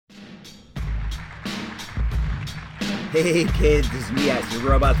Hey kids, this is me, Icy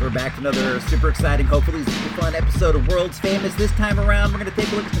Robots. We're back to another super exciting, hopefully super fun episode of World's Famous. This time around, we're going to take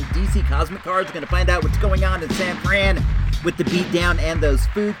a look at some DC Cosmic cards. We're going to find out what's going on in San Fran with the beatdown and those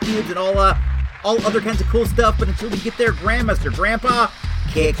food cubes and all other kinds of cool stuff. But until we get there, Grandmaster Grandpa,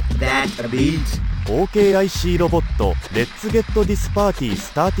 kick that beat. OKIC ロボット Let's get this party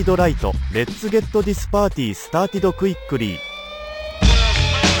started right. Let's get this party started quickly.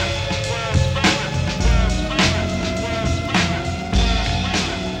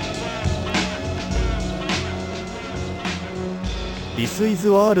 This is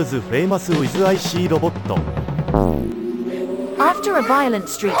world's famous with IC ロボット. After a violent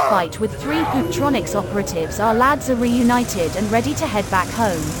street fight with 3 Hooptronics operatives, our lads are reunited and ready to head back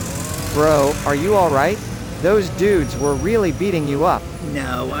home. Bro, are you alright? Those dudes were really beating you up.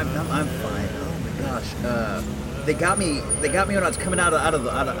 No, I'm fine. Oh my gosh. They got me when I was coming out of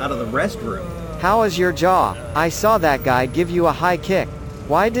the restroom. How is your jaw? I saw that guy give you a high kick.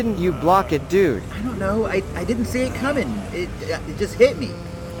 Why didn't you block it, dude? I don't know. I didn't see it coming. It just hit me.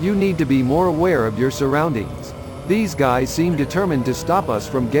 You need to be more aware of your surroundings. These guys seem determined to stop us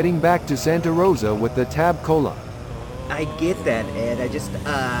from getting back to Santa Rosa with the Tab Cola. I get that, Ed. I just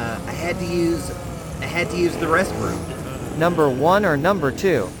I had to use the restroom. Number 1 or number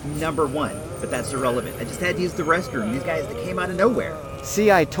 2? Number 1, but that's irrelevant. I just had to use the restroom. These guys, they came out of nowhere. See,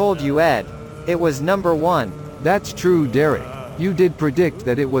 I told you, Ed. It was number 1. That's true, Derek. You did predict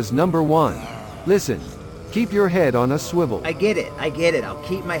that it was number 1. Listen, keep your head on a swivel. I get it. I'll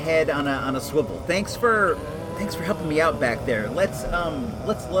keep my head on a swivel. Thanks for helping me out back there. Let's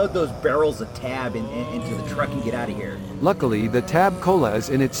load those barrels of Tab into the truck and get out of here. Luckily, the Tab Cola is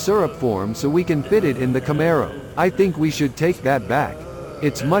in its syrup form, so we can fit it in the Camaro. I think we should take that back.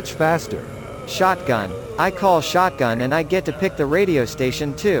 It's much faster. Shotgun. I call shotgun and I get to pick the radio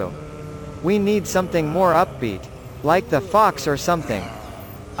station too. We need something more upbeat. Like the Fox or something.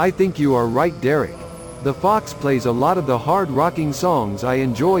 I think you are right, Derek. The Fox plays a lot of the hard-rocking songs I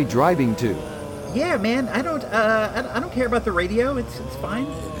enjoy driving to. Yeah, man, I don't care about the radio. It's fine.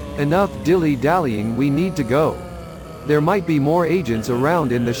 Enough dilly-dallying, we need to go. There might be more agents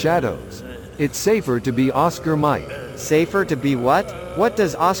around in the shadows. It's safer to be Oscar Mike. Safer to be what? What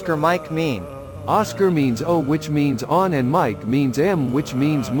does Oscar Mike mean? Oscar means O, which means on, and Mike means M, which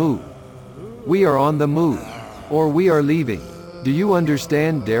means move. We are on the move. Or we are leaving. Do you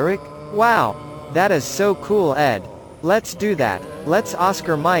understand, Derek? Wow, that is so cool, Ed. Let's do that. Let's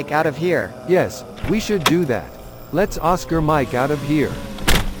Oscar Mike out of here. Yes, we should do that. Let's Oscar Mike out of here.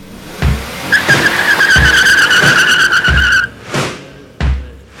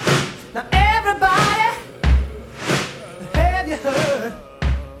 Now everybody, have you heard?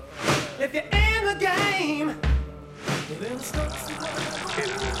 If you're in the game, then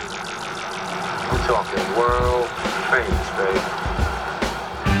we're talking world famous, baby.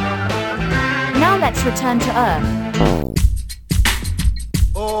 Now let's return to Earth.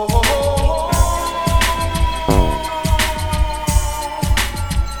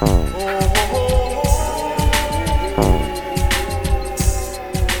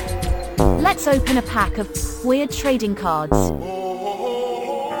 Let's open a pack of weird trading cards.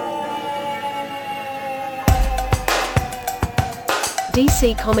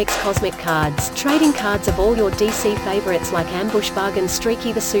 DC Comics Cosmic Cards. Trading cards of all your DC favorites like Ambush Bug and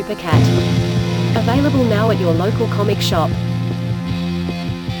Streaky the Super Cat. Available now at your local comic shop.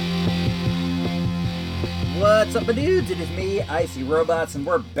 What's up, my dudes? It is me, Icy Robots, and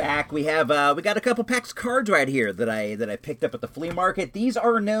we're back. We got a couple packs of cards right here that I picked up at the flea market. These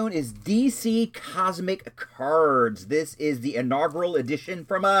are known as DC Cosmic Cards. This is the inaugural edition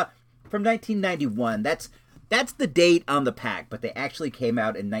from 1991. That's the date on the pack, but they actually came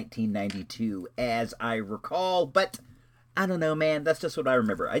out in 1992, as I recall. But I don't know, man. That's just what I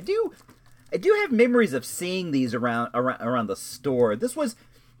remember. I do have memories of seeing these around the store. This was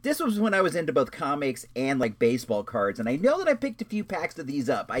when I was into both comics and like baseball cards, and I know that I picked a few packs of these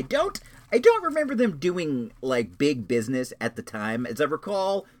up. I don't remember them doing like big business at the time. As I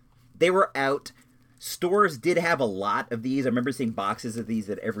recall, they were out. Stores did have a lot of these. I remember seeing boxes of these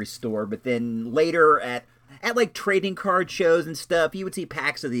at every store, but then later at like trading card shows and stuff, you would see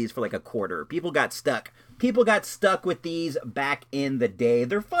packs of these for like $0.25. People got stuck with these back in the day.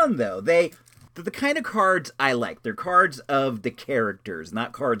 They're fun though. They're the kind of cards I like. They're cards of the characters,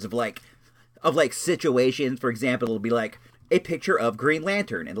 not cards of like situations. For example, it'll be like a picture of Green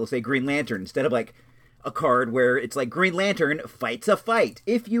Lantern, and it'll say Green Lantern instead of like a card where it's like Green Lantern fights a fight.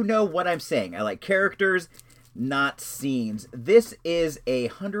 If you know what I'm saying. I like characters, not scenes. This is a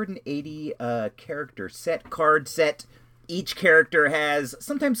 180 character card set. Each character has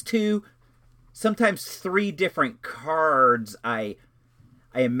sometimes 2, sometimes 3 different cards, I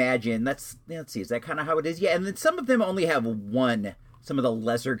imagine. Let's see, is that kind of how it is? Yeah, and then some of them only have 1. Some of the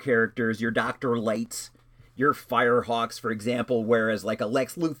lesser characters, your Dr. Lights, your Firehawks, for example, whereas like a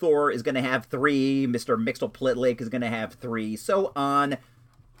Lex Luthor is going to have 3, Mr. Mxyzptlk is going to have 3, so on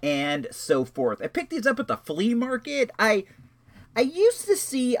and so forth. I picked these up at the flea market. I used to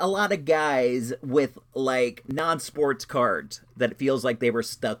see a lot of guys with, like, non-sports cards that it feels like they were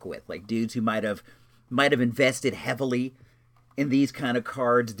stuck with. Like, dudes who might have invested heavily in these kind of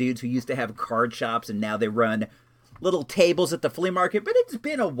cards. Dudes who used to have card shops and now they run little tables at the flea market. But it's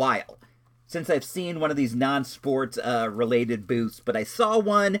been a while since I've seen one of these non-sports related booths. But I saw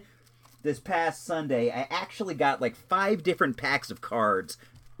one this past Sunday. I actually got, like, 5 different packs of cards.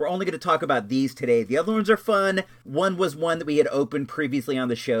 We're only going to talk about these today. The other ones are fun. One was one that we had opened previously on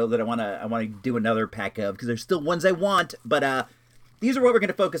the show that I want to do another pack of because there's still ones I want. But these are what we're going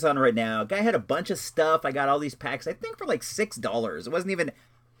to focus on right now. Guy had a bunch of stuff. I got all these packs, I think, for like $6. It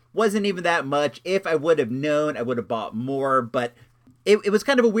wasn't even that much. If I would have known, I would have bought more. But it was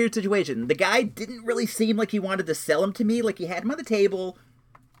kind of a weird situation. The guy didn't really seem like he wanted to sell them to me. Like, he had them on the table.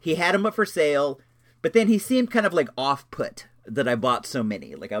 He had them up for sale. But then he seemed kind of like off-put that I bought so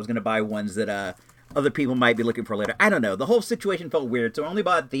many. Like, I was going to buy ones that other people might be looking for later. I don't know. The whole situation felt weird, so I only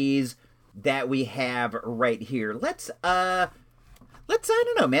bought these that we have right here. Let's I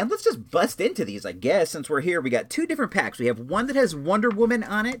don't know, man. Let's just bust into these, I guess, since we're here. We got 2 different packs. We have one that has Wonder Woman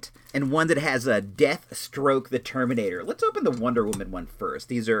on it, and one that has Deathstroke the Terminator. Let's open the Wonder Woman one first.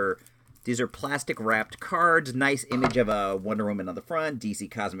 These are plastic-wrapped cards. Nice image of a Wonder Woman on the front. DC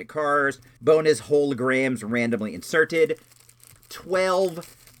Cosmic Cards. Bonus holograms randomly inserted.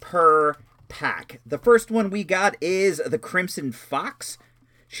 12 per pack. The first one we got is the Crimson Fox.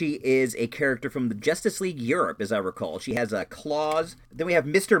 She is a character from the Justice League Europe, as I recall. She has claws. Then we have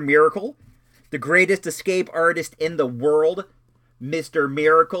Mr. Miracle, the greatest escape artist in the world. Mr.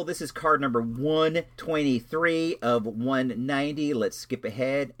 Miracle. This is card number 123 of 190. Let's skip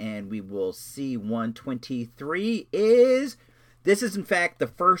ahead and we will see 123 is... This is, in fact, the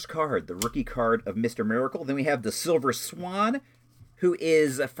first card, the rookie card of Mr. Miracle. Then we have the Silver Swan, who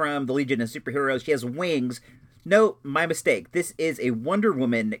is from the Legion of Superheroes. She has wings. No, my mistake. This is a Wonder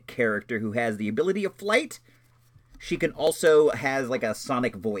Woman character who has the ability of flight. She can also has like a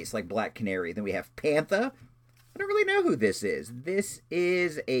sonic voice, like Black Canary. Then we have Panther. I don't really know who this is. This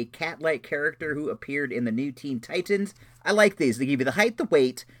is a cat-like character who appeared in the new Teen Titans. I like these. They give you the height, the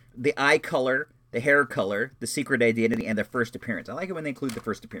weight, the eye color, the hair color, the secret identity, and the first appearance. I like it when they include the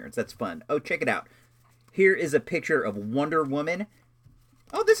first appearance. That's fun. Oh, check it out. Here is a picture of Wonder Woman.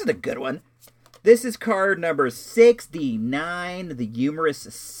 Oh, this is a good one. This is card number 69, the humorous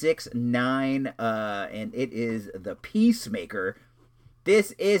 69, and it is the Peacemaker.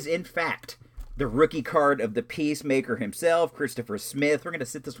 This is, in fact, the rookie card of the Peacemaker himself, Christopher Smith. We're going to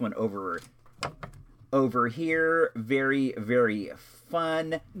sit this one over here. Very, very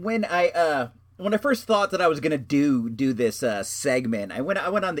fun. When I first thought that I was going to do this segment, I went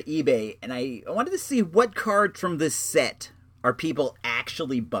on the eBay, and I wanted to see what cards from this set are people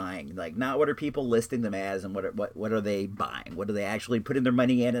actually buying? Like, not what are people listing them as, and what are they buying? What are they actually putting their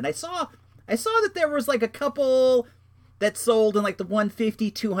money in? And I saw that there was like a couple that sold in like the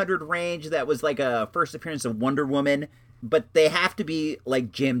 150, 200 range that was like a first appearance of Wonder Woman, but they have to be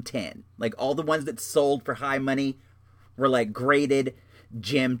like Gem 10. Like, all the ones that sold for high money were like graded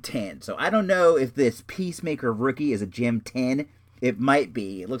Gem 10. So I don't know if this Peacemaker rookie is a Gem 10. It might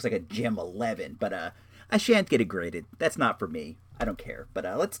be. It looks like a Gem 11, but I shan't get it graded. That's not for me. I don't care. But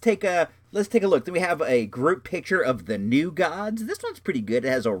let's take a look. Then we have a group picture of the New Gods. This one's pretty good. It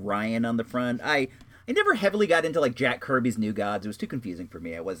has Orion on the front. I never heavily got into like Jack Kirby's New Gods. It was too confusing for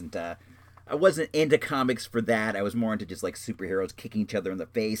me. I wasn't into comics for that. I was more into just like superheroes kicking each other in the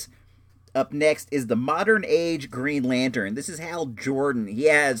face. Up next is the Modern Age Green Lantern. This is Hal Jordan. He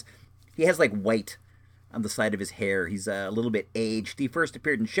has like white on the side of his hair. He's a little bit aged. He first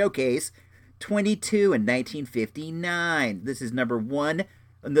appeared in Showcase 22 in 1959. This is number 9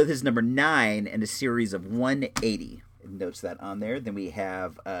 in a series of 180. It notes that on there. Then we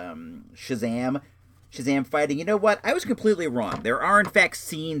have Shazam fighting. You know what? I was completely wrong. There are in fact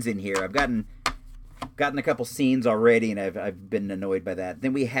scenes in here. I've gotten a couple scenes already, and I've been annoyed by that.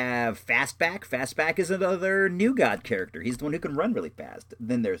 Then we have Fastback. Fastback is another New God character. He's the one who can run really fast.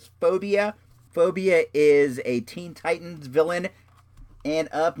 Then there's Phobia. Phobia is a Teen Titans villain. And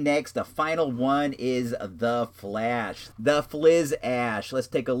up next, the final one is the Flash. The Fliz Ash. Let's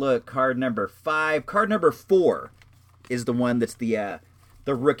take a look. Card number 5. Card number 4 is the one that's the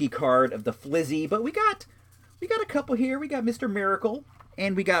rookie card of the Flizzy. But we got a couple here. We got Mr. Miracle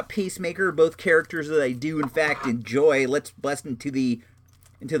and we got Peacemaker, both characters that I do in fact enjoy. Let's bust into the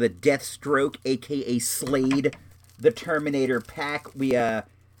Deathstroke, aka Slade, the Terminator pack. We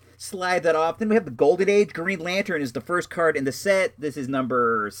slide that off. Then we have the Golden Age. Green Lantern is the first card in the set. This is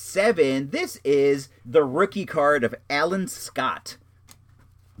number 7. This is the rookie card of Alan Scott,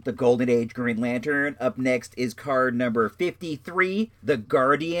 the Golden Age Green Lantern. Up next is card number 53, the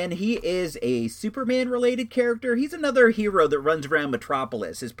Guardian. He is a Superman-related character. He's another hero that runs around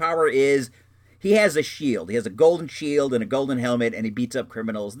Metropolis. His power is he has a shield. He has a golden shield and a golden helmet, and he beats up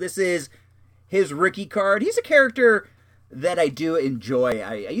criminals. This is his rookie card. He's a character that I do enjoy.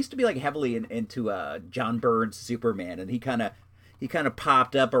 I used to be like heavily into John Byrne's Superman, and he kind of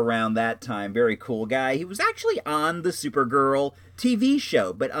popped up around that time. Very cool guy. He was actually on the Supergirl TV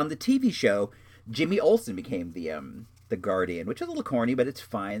show, but on the TV show, Jimmy Olsen became the Guardian, which is a little corny, but it's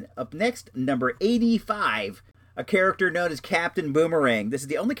fine. Up next, number 85, a character known as Captain Boomerang. This is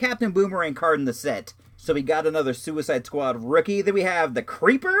the only Captain Boomerang card in the set, so we got another Suicide Squad rookie. Then we have the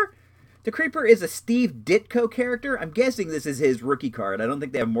Creeper. The Creeper is a Steve Ditko character. I'm guessing this is his rookie card. I don't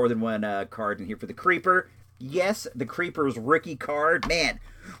think they have more than one card in here for the Creeper. Yes, the Creeper's rookie card. Man,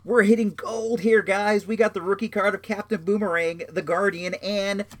 we're hitting gold here, guys. We got the rookie card of Captain Boomerang, the Guardian,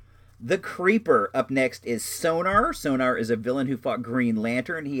 and the Creeper. Up next is Sonar. Sonar is a villain who fought Green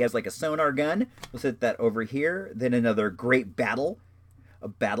Lantern. He has like a sonar gun. We'll set that over here. Then another Great Battle. A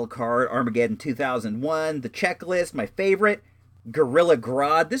battle card, Armageddon 2001. The Checklist, my favorite. Gorilla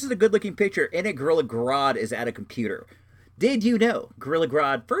Grodd. This is a good-looking picture. In it, Gorilla Grodd is at a computer. Did you know Gorilla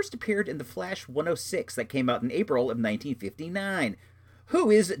Grodd first appeared in the Flash 106 that came out in April of 1959? Who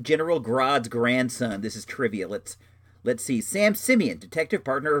is General Grodd's grandson? This is trivia. Let's see. Sam Simeon, detective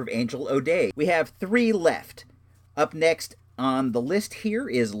partner of Angel O'Day. We have 3 left. Up next on the list here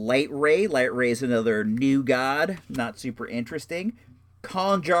is Light Ray. Light Ray is another new god. Not super interesting.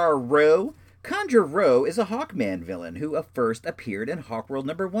 Conjure-Ro. Conjure-Ro is a Hawkman villain who first appeared in Hawkworld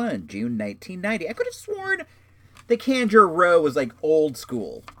number 1, June 1990. I could have sworn the Conjure-Ro was like old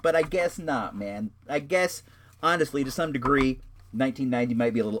school, but I guess not, man. I guess, honestly, to some degree, 1990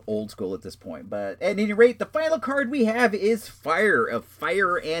 might be a little old school at this point. But at any rate, the final card we have is Fire, of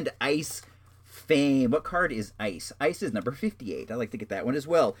Fire and Ice fame. What card is Ice? Ice is number 58. I like to get that one as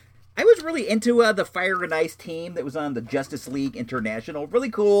well. I was really into the Fire and Ice team that was on the Justice League International.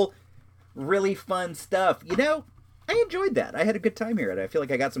 Really cool. Really fun stuff. You know, I enjoyed that. I had a good time here, and I feel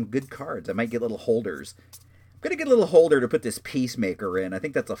like I got some good cards. I might get little holders. I'm going to get a little holder to put this Peacemaker in. I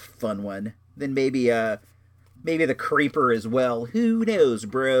think that's a fun one. Then maybe the Creeper as well. Who knows,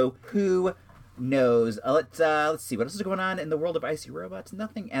 bro? Who knows? Let's see. What else is going on in the world of Icy Robots?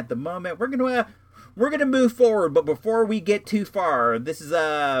 Nothing at the moment. We're gonna move forward, but before we get too far, this is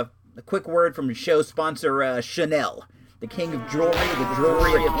a quick word from show sponsor Chanel, the king of jewelry, the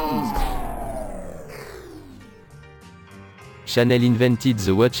jewelry of peace. Chanel invented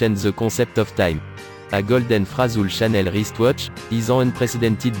the watch and the concept of time. A golden frazzle Chanel wristwatch is an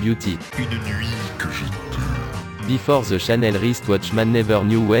unprecedented beauty. Une nuit que j'ai Before the Chanel wristwatch, man never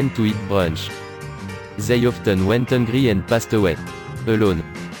knew when to eat brunch. They often went hungry and passed away alone.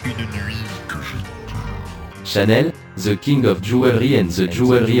 Une nuit que j'ai Chanel, the king of jewelry and the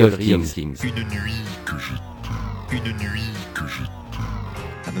jewelry of kings. Une nuit que j'ai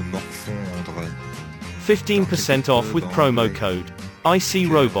à me morfondre. 15% off with promo code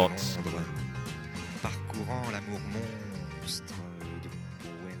IC Robots. Parcourant l'amour monstre de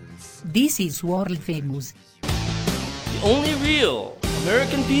Wells. This is world famous. The only real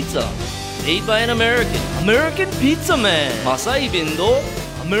American pizza made by an American. American Pizza Man. Masai Bindo.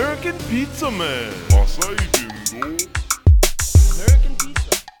 American Pizza Man. Masai Bindo. American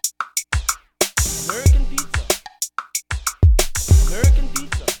Pizza. American Pizza. American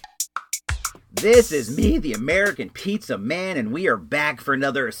Pizza. This is me, the American Pizza Man, and we are back for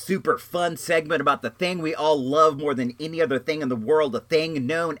another super fun segment about the thing we all love more than any other thing in the world, the thing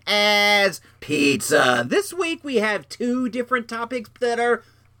known as pizza. This week we have 2 different topics that are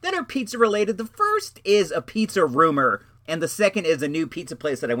pizza related. The first is a pizza rumor, and the second is a new pizza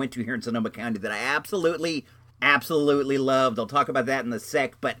place that I went to here in Sonoma County that I absolutely loved. I'll talk about that in a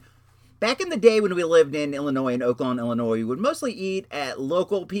sec, but back in the day when we lived in Illinois, in Oakland, Illinois, we would mostly eat at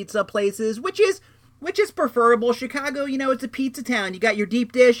local pizza places, which is preferable. Chicago, you know, it's a pizza town. You got your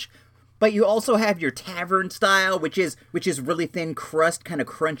deep dish, but you also have your tavern style, which is really thin crust, kind of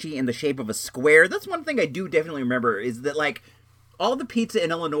crunchy in the shape of a square. That's one thing I do definitely remember, is that like all the pizza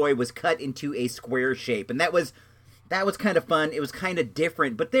in Illinois was cut into a square shape, and that was kind of fun. It was kind of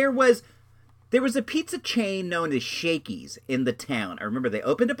different, but there was a pizza chain known as Shakey's in the town. I remember they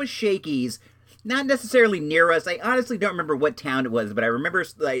opened up a Shakey's not necessarily near us. I honestly don't remember what town it was, but I remember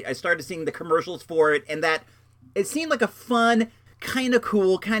I started seeing the commercials for it, and that it seemed like a fun, kind of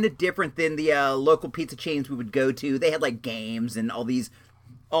cool, kind of different than the local pizza chains we would go to. They had like games and all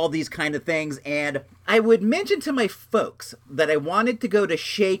these kind of things, and I would mention to my folks that I wanted to go to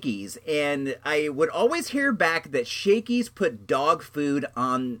Shakey's, and I would always hear back that Shakey's put dog food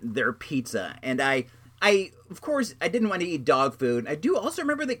on their pizza, and I of course, I didn't want to eat dog food. I do also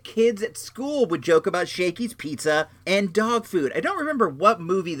remember that kids at school would joke about Shakey's Pizza and dog food. I don't remember what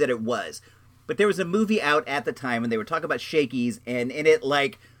movie that it was, but there was a movie out at the time when they were talking about Shakey's, and in it,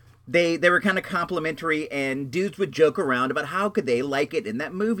 like, they were kind of complimentary, and dudes would joke around about how could they like it in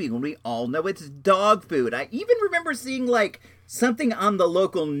that movie when we all know it's dog food. I even remember seeing, like, something on the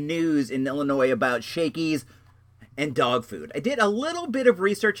local news in Illinois about Shakey's and dog food. I did a little bit of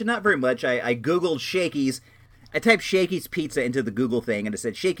research, and not very much. I Googled Shakey's. I typed Shakey's Pizza into the Google thing, and it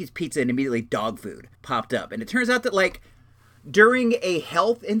said Shakey's Pizza, and immediately dog food popped up. And it turns out that, like, during a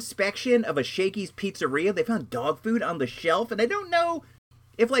health inspection of a Shakey's Pizzeria, they found dog food on the shelf, and I don't know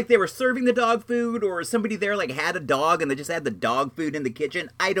if, like, they were serving the dog food, or somebody there, like, had a dog, and they just had the dog food in the kitchen.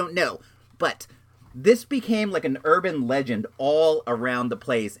 I don't know. But this became, like, an urban legend all around the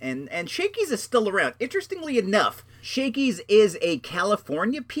place, and Shakey's is still around. Interestingly enough, Shakey's is a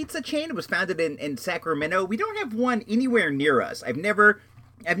California pizza chain. It was founded in Sacramento. We don't have one anywhere near us. I've never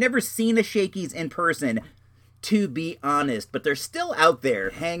seen a Shakey's in person, to be honest, but they're still out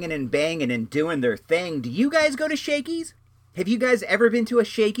there hanging and banging and doing their thing. Do you guys go to Shakey's? Have you guys ever been to a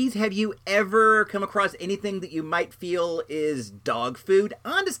Shakey's? Have you ever come across anything that you might feel is dog food?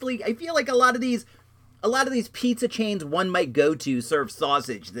 Honestly, I feel like a lot of these pizza chains one might go to serve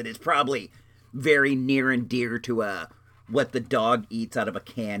sausage that is probably very near and dear to what the dog eats out of a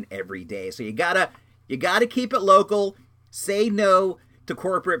can every day. So you gotta keep it local. Say no to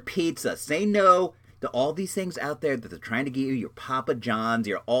corporate pizza. Say no to all these things out there that they're trying to give you, your Papa John's,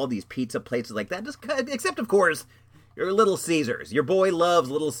 all these pizza places like that. Except, of course, your Little Caesars. Your boy loves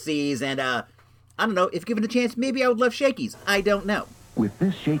Little C's, and I don't know, if given a chance, maybe I would love Shakey's. I don't know. With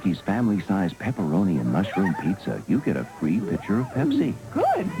this Shakey's family-sized pepperoni and mushroom pizza, you get a free pitcher of Pepsi.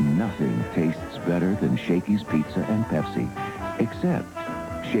 Good. Nothing tastes better than Shakey's Pizza and Pepsi, except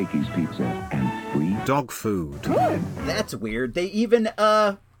Shakey's Pizza and free dog food. Good. That's weird. They even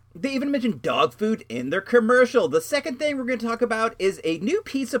mentioned dog food in their commercial. The second thing we're going to talk about is a new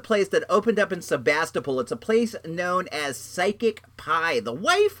pizza place that opened up in Sebastopol. It's a place known as Psychic Pie. The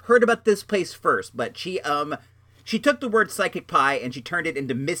wife heard about this place first, but she took the word Psychic Pie and she turned it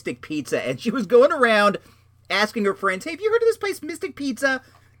into Mystic Pizza, and she was going around asking her friends, hey, have you heard of this place, Mystic Pizza?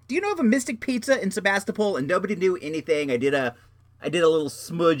 Do you know of a Mystic Pizza in Sebastopol? And nobody knew anything. I did a little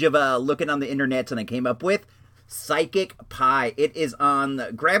smudge of looking on the internet, and I came up with Psychic Pie. It is on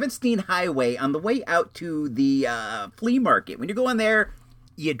Gravenstein Highway on the way out to the flea market. When you go in there,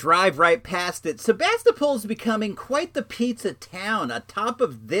 you drive right past it. Sebastopol is becoming quite the pizza town. On top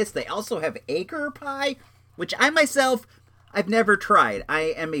of this, they also have Acre Pie, which I myself, I've never tried.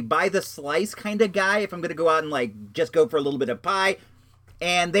 I am a by the slice kind of guy if I'm going to go out and like just go for a little bit of pie.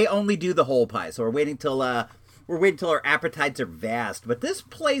 And they only do the whole pie, so we're waiting till our appetites are vast. But this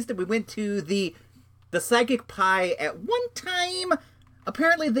place that we went to, the Psychic Pie, at one time,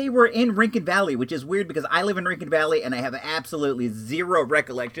 apparently they were in Rincon Valley, which is weird because I live in Rincon Valley and I have absolutely zero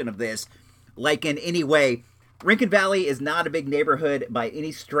recollection of this, like in any way. Rincon Valley is not a big neighborhood by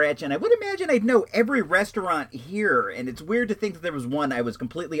any stretch, and I would imagine I'd know every restaurant here, and it's weird to think that there was one I was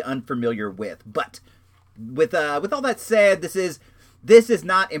completely unfamiliar with. But with all that said, this is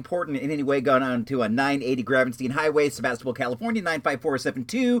not important in any way. Going on to a 980 Gravenstein Highway, Sebastopol, California,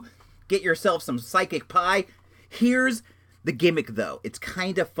 95472. Get yourself some Psychic Pie. Here's the gimmick, though. It's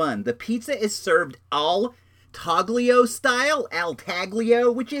kind of fun. The pizza is served al taglio style, al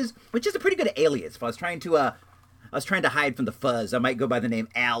taglio, which is a pretty good alias. If I was trying to hide from the fuzz, I might go by the name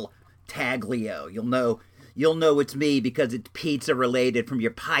Al Taglio. You'll know it's me because it's pizza related from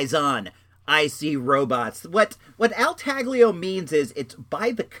your Paisan IC Robots. What Al Taglio means is it's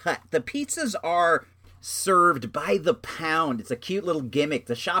by the cut. The pizzas are served by the pound. It's a cute little gimmick.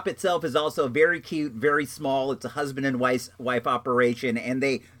 The shop itself is also very cute, very small. It's a husband and wife operation, and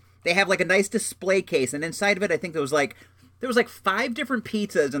they have like a nice display case, and inside of it I think there was like 5 different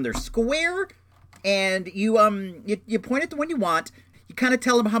pizzas, and they're square, and you point at the one you want, you kind of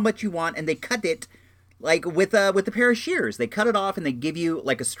tell them how much you want, and they cut it like with a pair of shears. They cut it off and they give you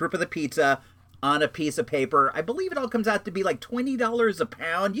like a strip of the pizza on a piece of paper. I believe it all comes out to be like $20 a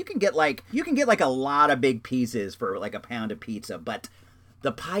pound. You can get like a lot of big pieces for like a pound of pizza, but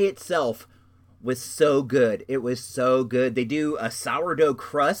the pie itself, was so good. It was so good. They do a sourdough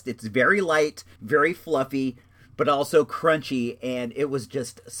crust. It's very light, very fluffy, but also crunchy, and it was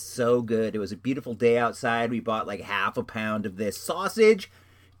just so good. It was a beautiful day outside. We bought like half a pound of this sausage,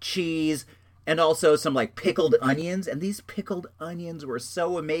 cheese, and also some like pickled onions, and these pickled onions were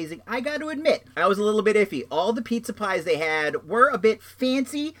so amazing. I got to admit, I was a little bit iffy. All the pizza pies they had were a bit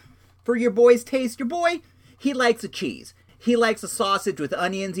fancy for your boy's taste. Your boy, he likes a cheese. He likes a sausage with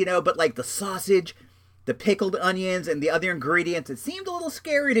onions, you know, but like the sausage, the pickled onions, and the other ingredients, it seemed a little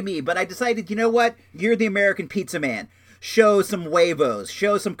scary to me, but I decided, you know what? You're the American pizza man. Show some huevos,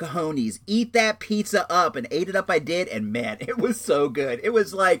 show some cojones, eat that pizza up, and ate it up I did, and man, it was so good. It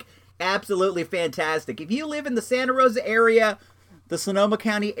was like absolutely fantastic. If you live in the Santa Rosa area, the Sonoma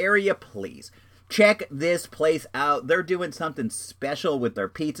County area, please check this place out. They're doing something special with their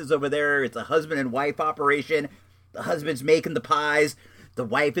pizzas over there. It's a husband and wife operation. The husband's making the pies. The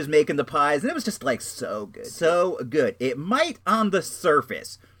wife is making the pies. And it was just like so good. So good. It might on the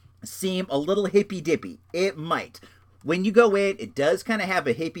surface seem a little hippy-dippy. It might. When you go in, it does kind of have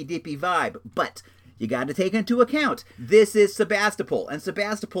a hippy-dippy vibe. But you got to take into account, this is Sebastopol. And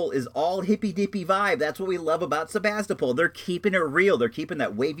Sebastopol is all hippy-dippy vibe. That's what we love about Sebastopol. They're keeping it real. They're keeping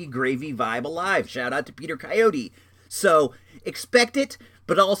that wavy gravy vibe alive. Shout out to Peter Coyote. So expect it,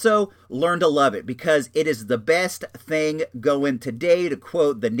 but also learn to love it, because it is the best thing going today, to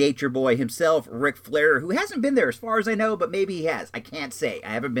quote the nature boy himself, Ric Flair, who hasn't been there as far as I know, but maybe he has. I can't say. I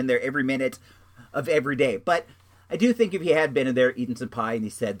haven't been there every minute of every day. But I do think if he had been in there eating some pie and he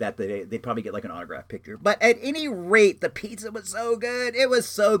said that, they'd probably get like an autograph picture. But at any rate, the pizza was so good. It was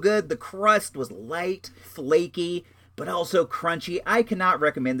so good. The crust was light, flaky, but also crunchy. I cannot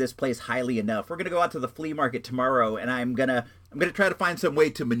recommend this place highly enough. We're going to go out to the flea market tomorrow, and I'm going to try to find some way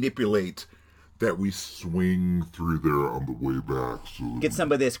to manipulate that we swing through there on the way back. So get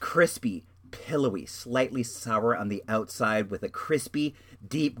some of this crispy, pillowy, slightly sour on the outside with a crispy,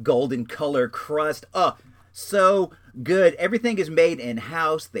 deep golden color crust. Oh, so good. Everything is made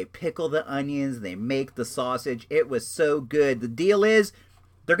in-house. They pickle the onions. They make the sausage. It was so good. The deal is,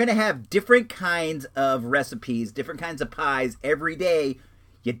 they're going to have different kinds of recipes, different kinds of pies every day.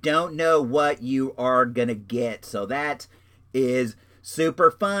 You don't know what you are going to get. So that is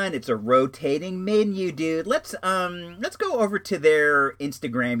super fun. It's a rotating menu, dude. Let's go over to their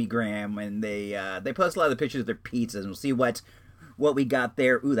Instagram, and they post a lot of the pictures of their pizzas, and we'll see what we got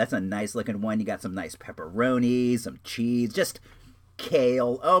there. Ooh, that's a nice looking one. You got some nice pepperoni, some cheese, just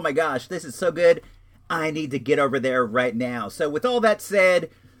kale. Oh my gosh, this is so good. I need to get over there right now. So with all that said,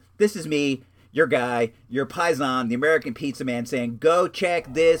 this is me, your guy, your paisan, the American Pizza Man, saying go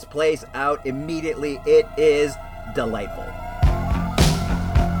check this place out immediately. It is delightful.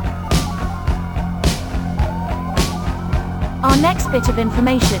 Our next bit of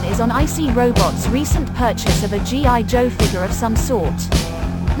information is on Icy Robot's recent purchase of a G.I. Joe figure of some sort.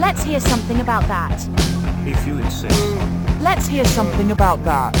 Let's hear something about that. If you insist. Let's hear something about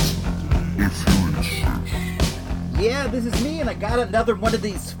that. if you insist. Yeah, this is me, and I got another one of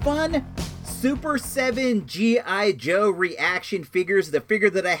these fun Super 7 G.I. Joe reaction figures. The figure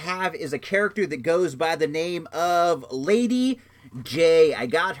that I have is a character that goes by the name of Lady J. I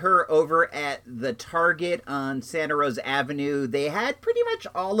got her over at the Target on Santa Rosa Avenue. They had pretty much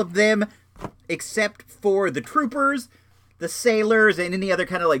all of them except for the troopers, the sailors, and any other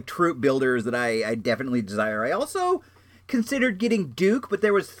kind of like troop builders that I definitely desire. I also considered getting Duke, but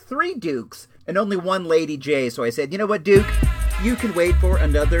there was 3 Dukes and only 1 Lady J. So I said, you know what, Duke? You can wait for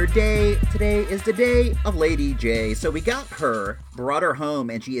another day. Today is the day of Lady J. So we got her, brought her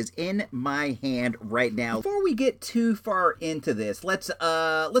home, and she is in my hand right now. Before we get too far into this, let's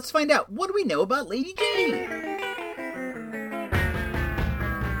find out, what do we know about Lady J?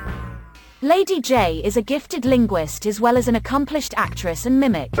 Lady J is a gifted linguist as well as an accomplished actress and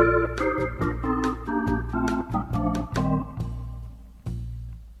mimic.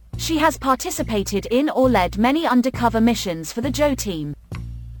 She has participated in or led many undercover missions for the Joe team.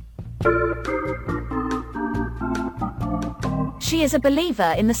 She is a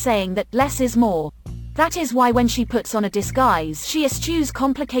believer in the saying that less is more. That is why when she puts on a disguise, she eschews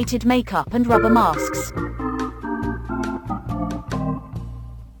complicated makeup and rubber masks.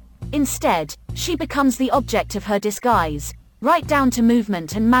 Instead, she becomes the object of her disguise, right down to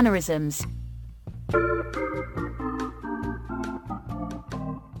movement and mannerisms.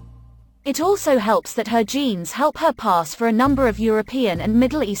 It also helps that her genes help her pass for a number of European and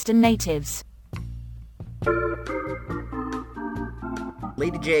Middle Eastern natives.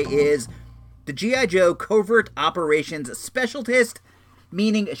 Lady J is the G.I. Joe Covert Operations Specialist,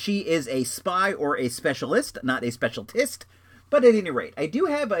 meaning she is a spy or a specialist, not a specialist. But at any rate, I do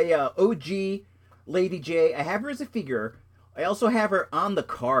have a OG Lady J. I have her as a figure. I also have her on the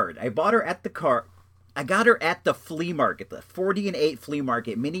card. I bought her at the card. I got her at the flea market, the 40 and 8 flea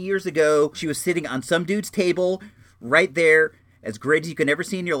market many years ago. She was sitting on some dude's table right there, as great as you can ever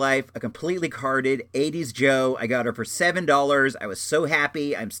see in your life, a completely carded 80s Joe. I got her for $7. I was so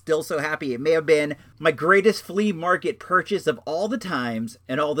happy. I'm still so happy. It may have been my greatest flea market purchase of all the times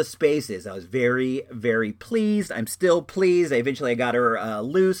and all the spaces. I was very, very pleased. I'm still pleased. I got her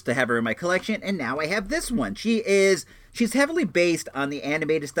loose to have her in my collection, and now I have this one. She's heavily based on the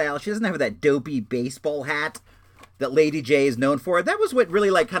animated style. She doesn't have that dopey baseball hat that Lady J is known for. That was what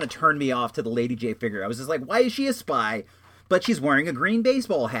really kind of turned me off to the Lady J figure. I was just like, why is she a spy? But she's wearing a green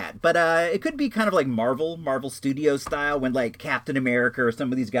baseball hat. But it could be kind of like Marvel Studios style, when Captain America or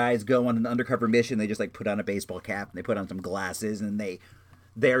some of these guys go on an undercover mission. They just put on a baseball cap and they put on some glasses and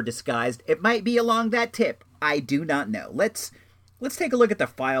they're disguised. It might be along that tip. I do not know. Let's take a look at the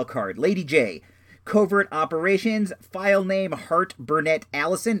file card. Lady J. Covert Operations, file name Hart Burnett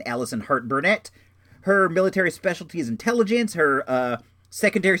Allison Hart Burnett. Her military specialty is intelligence. Her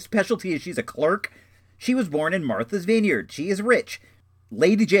secondary specialty is she's a clerk. She was born in Martha's Vineyard. She is rich.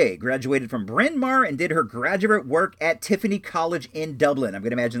 Lady J graduated from Bryn Mawr and did her graduate work at Tiffany College in Dublin. I'm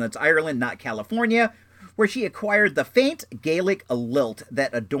going to imagine that's Ireland, not California, where she acquired the faint Gaelic lilt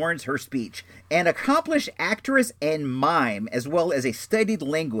that adorns her speech. An accomplished actress and mime, as well as a studied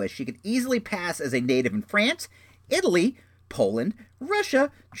linguist, she could easily pass as a native in France, Italy, Poland,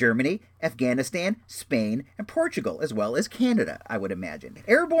 Russia, Germany, Afghanistan, Spain, and Portugal, as well as Canada, I would imagine.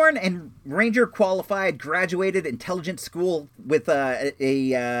 Airborne and Ranger qualified, graduated intelligence school with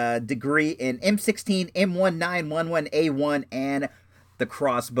a degree in M16, M1911A1, and the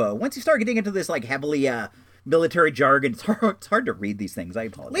crossbow. Once you start getting into this heavily military jargon, it's hard to read these things. I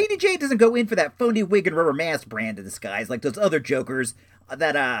apologize. Lady J doesn't go in for that phony wig and rubber mask brand of disguise like those other jokers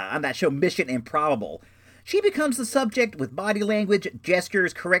that on that show Mission Improbable. She becomes the subject with body language,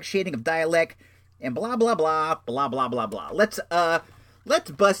 gestures, correct shading of dialect, and blah blah blah blah blah blah blah. Let's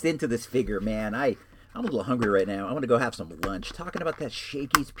bust into this figure, man. I'm a little hungry right now. I want to go have some lunch. Talking about that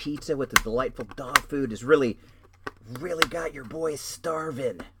Shakey's pizza with the delightful dog food has really got your boy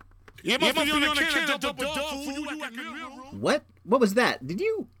starving. What? What was that? Did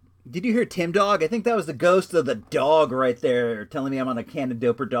you hear Tim Dog? I think that was the ghost of the dog right there telling me I'm on a can of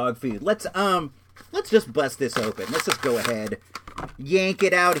doper dog food. Let's just bust this open. Let's just go ahead, yank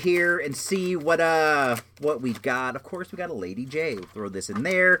it out here, and see what we've got. Of course, we got a Lady J. We'll throw this in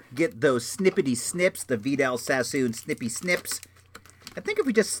there. Get those snippety snips, the Vidal Sassoon snippy snips. I think if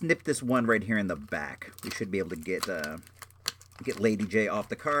we just snip this one right here in the back, we should be able to get Lady J off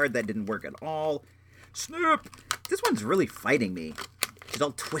the card. That didn't work at all. Snip! This one's really fighting me. She's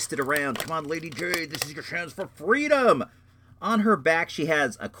all twisted around. Come on, Lady J, this is your chance for freedom! On her back, she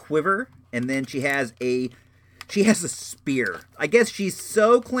has a quiver, and then she has a spear. I guess she's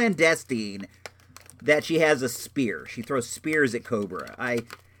so clandestine that she has a spear. She throws spears at Cobra. I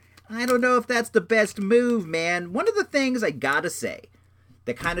don't know if that's the best move, man. One of the things I gotta say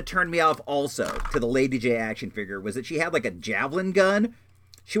that kind of turned me off also to the Lady J action figure was that she had a javelin gun.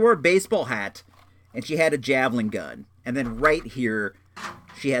 She wore a baseball hat, and she had a javelin gun. And then right here,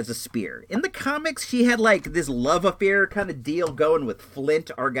 she has a spear. In the comics, she had this love affair kind of deal going with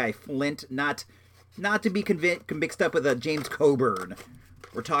Flint, our guy Flint, not to be mixed up with James Coburn.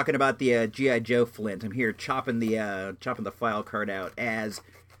 We're talking about the G.I. Joe Flint. I'm here chopping the file card out as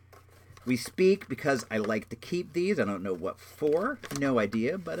we speak because I like to keep these. I don't know what for, no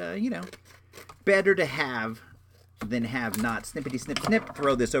idea, but better to have than have not. Snippety snip snip.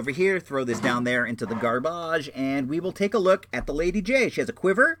 Throw this over here. Throw this down there into the garbage, and we will take a look at the Lady J. She has a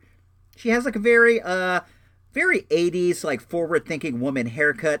quiver. She has a very 80s forward-thinking woman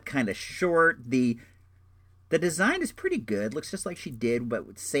haircut, kind of short. The design is pretty good. Looks just like she did, but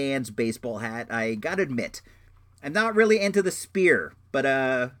with sans baseball hat. I gotta admit, I'm not really into the spear, but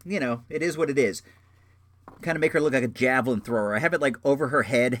it is what it is. Kind of make her look like a javelin thrower. I have it over her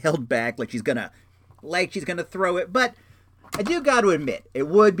head, held back, like she's gonna throw it, but I do got to admit, it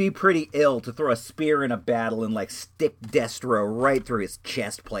would be pretty ill to throw a spear in a battle and stick Destro right through his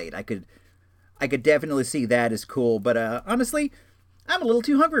chest plate. I could definitely see that as cool, but honestly, I'm a little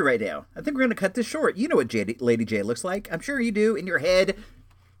too hungry right now. I think we're going to cut this short. You know what Lady J looks like. I'm sure you do. In your head,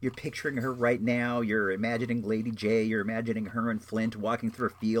 you're picturing her right now. You're imagining Lady J. You're imagining her and Flint walking through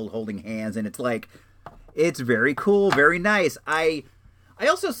a field holding hands, and it's very cool, very nice. I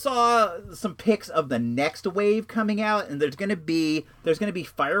also saw some pics of the next wave coming out, and there's gonna be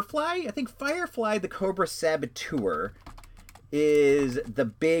Firefly. I think Firefly, the Cobra Saboteur, is the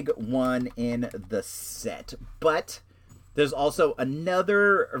big one in the set. But There's also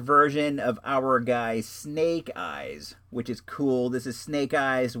another version of our guy Snake Eyes, which is cool. This is Snake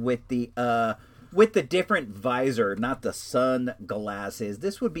Eyes with the different visor, not the sunglasses.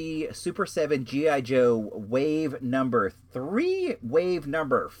 This would be Super 7 G.I. Joe wave number 3, wave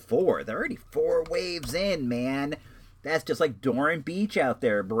number 4. There are already 4 waves in, man. That's just like Doran Beach out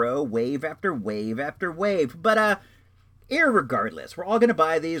there, bro. Wave after wave after wave. But, irregardless, we're all going to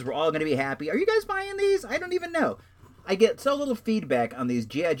buy these. We're all going to be happy. Are you guys buying these? I don't even know. I get so little feedback on these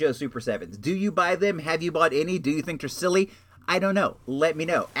G.I. Joe Super 7s. Do you buy them? Have you bought any? Do you think they're silly? I don't know. Let me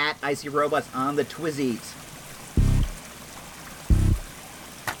know. At Icy Robots on the Twizzies.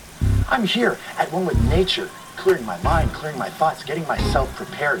 I'm here at one with nature, clearing my mind, clearing my thoughts, getting myself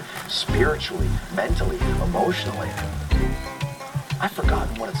prepared spiritually, mentally, emotionally. I've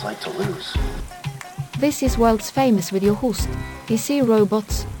forgotten what it's like to lose. This is World's Famous with your host, Icy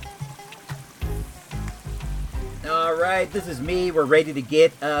Robots. Alright, this is me. We're ready to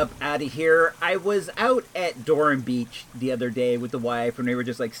get up out of here. I was out at Doran Beach the other day with the wife, and we were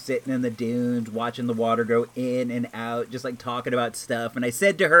just like sitting in the dunes, watching the water go in and out, just like talking about stuff. And I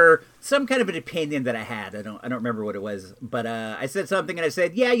said to her some kind of an opinion that I had. I don't remember what it was, but I said something, and I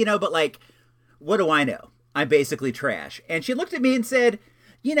said, yeah, but like, what do I know? I'm basically trash. And she looked at me and said,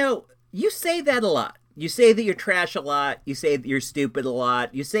 you say that a lot. You say that you're trash a lot. You say that you're stupid a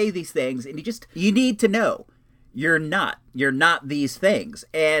lot. You say these things, and you need to know. You're not these things.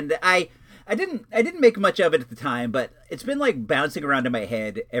 And I didn't make much of it at the time, but it's been like bouncing around in my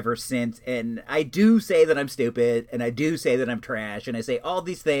head ever since. And I do say that I'm stupid, and I do say that I'm trash, and I say all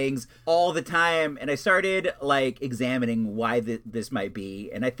these things all the time. And I started like examining why this might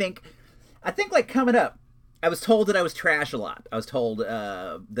be. And I think like coming up, I was told that I was trash a lot. I was told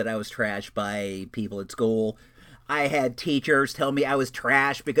that I was trash by people at school. I had teachers tell me I was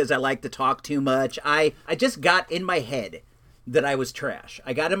trash because I like to talk too much. I just got in my head that I was trash.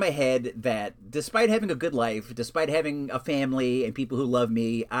 I got in my head that despite having a good life, despite having a family and people who love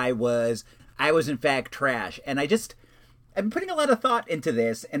me, I was in fact trash. And I've been putting a lot of thought into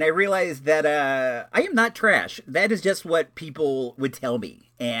this, and I realized that I am not trash. That is just what people would tell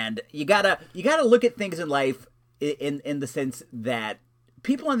me. And you gotta look at things in life in the sense that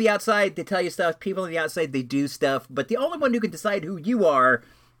people on the outside, they tell you stuff. People on the outside, they do stuff. But the only one who can decide who you are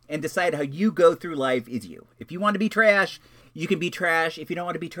and decide how you go through life is you. If you want to be trash, you can be trash. If you don't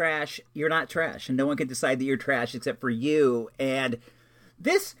want to be trash, you're not trash. And no one can decide that you're trash except for you. And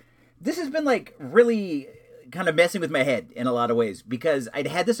this has been like really kind of messing with my head in a lot of ways, because I'd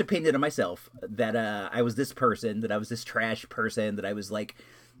had this opinion of myself that I was this person, that I was this trash person, that I was like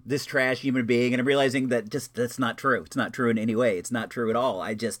this trash human being, and I'm realizing that that's not true. It's not true in any way. It's not true at all.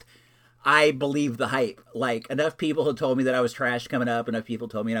 I believe the hype. Like, enough people had told me that I was trash coming up, enough people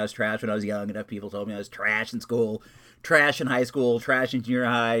told me I was trash when I was young, enough people told me I was trash in school, trash in high school, trash in junior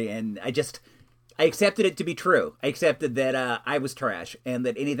high, and I accepted it to be true. I accepted that I was trash, and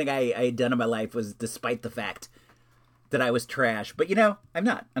that anything I had done in my life was despite the fact that I was trash. But I'm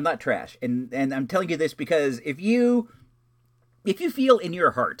not. I'm not trash. And I'm telling you this because if you feel in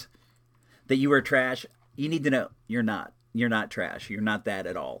your heart that you are trash, you need to know you're not. You're not trash. You're not that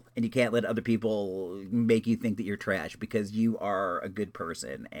at all. And you can't let other people make you think that you're trash, because you are a good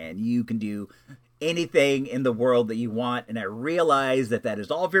person and you can do anything in the world that you want. And I realize that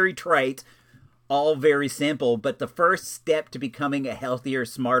is all very trite, all very simple, but the first step to becoming a healthier,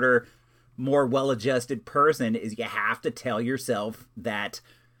 smarter, more well-adjusted person is you have to tell yourself that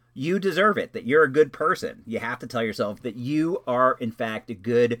you deserve it, that you're a good person. You have to tell yourself that you are, in fact, a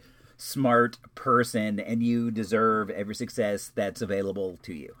good, smart person, and you deserve every success that's available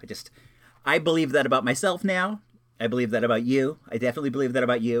to you. I believe that about myself now. I believe that about you. I definitely believe that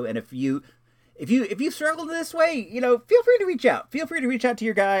about you. And if you struggle this way, feel free to reach out. Feel free to reach out to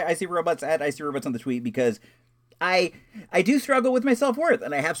your guy, Icy Robots, at Icy Robots on the tweet, because I do struggle with my self-worth,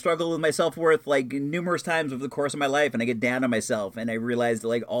 and I have struggled with my self-worth like numerous times over the course of my life, and I get down on myself, and I realized that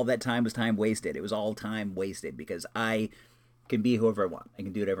like all that time was time wasted. It was all time wasted because I can be whoever I want. I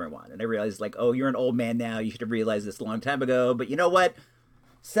can do whatever I want. And I realized like, oh, you're an old man now. You should have realized this a long time ago. But you know what?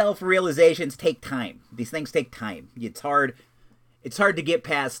 Self-realizations take time. These things take time. It's hard to get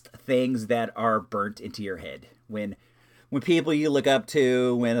past things that are burnt into your head. When people you look up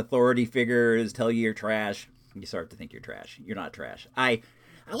to, when authority figures tell you you're trash, you start to think you're trash. You're not trash. I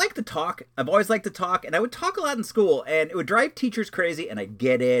like to talk. I've always liked to talk, and I would talk a lot in school, and it would drive teachers crazy, and I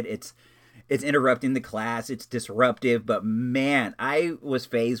get it. It's interrupting the class. It's disruptive, but man, I was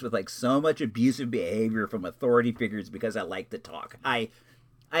faced with like so much abusive behavior from authority figures because I like to talk. Well,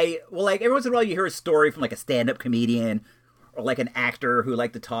 like every once in a while you hear a story from like a stand-up comedian or like an actor who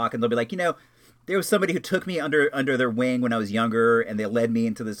like to talk, and they'll be like, there was somebody who took me under their wing when I was younger, and they led me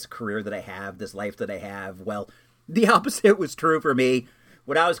into this career that I have, this life that I have. Well, the opposite was true for me.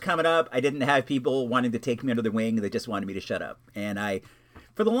 When I was coming up, I didn't have people wanting to take me under their wing. They just wanted me to shut up. And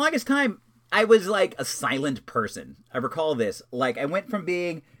for the longest time, I was like a silent person. I recall this. Like, I went from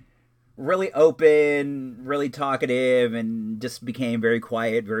being really open, really talkative, and just became very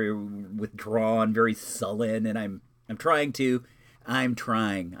quiet, very withdrawn, very sullen. And I'm trying to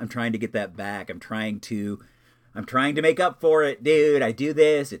get that back. I'm trying to make up for it, dude. I do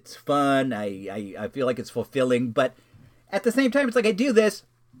this. It's fun. I feel like it's fulfilling, but at the same time, it's like I do this,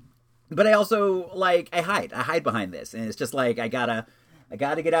 but I also I hide behind this. And it's just like, I gotta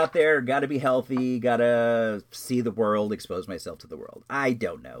get out there, gotta be healthy, gotta see the world, expose myself to the world. I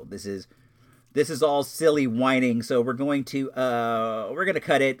don't know. This is all silly whining. So we're going to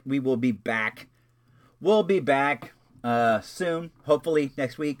cut it. We will be back. We'll be back soon, hopefully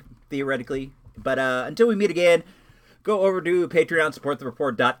next week, theoretically. But until we meet again, go over to Patreon,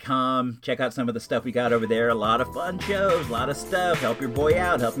 supportthereport.com. Check out some of the stuff we got over there. A lot of fun shows, a lot of stuff. Help your boy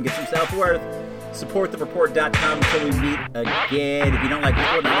out, help him get some self-worth. Supportthereport.com until we meet again. If you don't like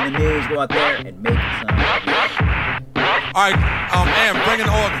what's going on in the news, go out there and make some. All right, Am, bring in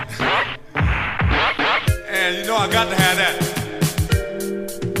the organ. And you know I got to have that.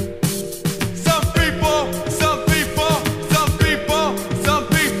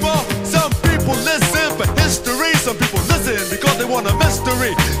 Some people listen because they want a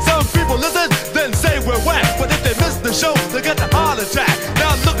mystery. Some people listen, then say we're whack. But if they miss the show, they get the heart attack.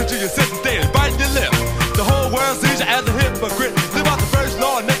 Now look at you sitting there and biting your lip. The whole world sees you as a hypocrite. Live out the first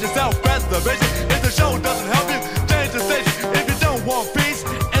law and make yourself preservation. If the show doesn't help you, change the station. If you don't want peace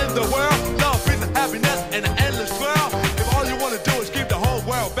in the world, love, peace, and happiness in an endless world. If all you want to do is keep the whole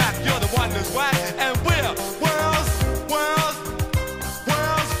world back, you're the one that's whack. And we're world's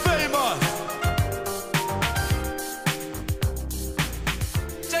famous.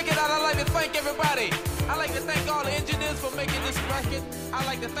 I'd like to thank everybody. I'd like to thank all the engineers for making this record. I'd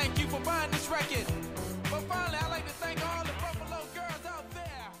like to thank you for buying this record. But finally, I'd like to thank all the Buffalo girls out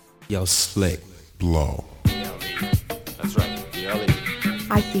there. Yo, Slick. Blow. That's right.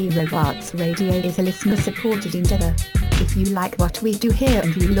 IC Robots Radio is a listener-supported endeavor. If you like what we do here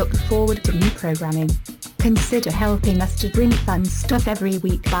and you look forward to new programming, consider helping us to bring fun stuff every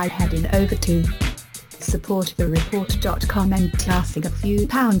week by heading over to supportthereport.com and tossing a few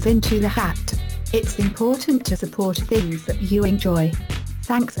pounds into the hat. It's important to support things that you enjoy.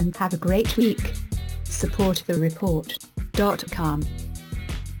 Thanks and have a great week. supportthereport.com.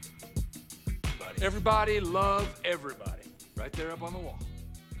 Everybody love everybody. Right there up on the wall.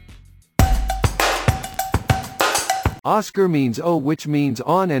 Oscar means O, which means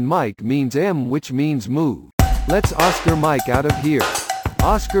on, and Mike means M, which means move. Let's Oscar Mike out of here.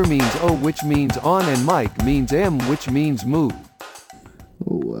 Oscar means O, which means on, and Mike means M, which means move.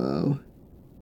 Oh, wow.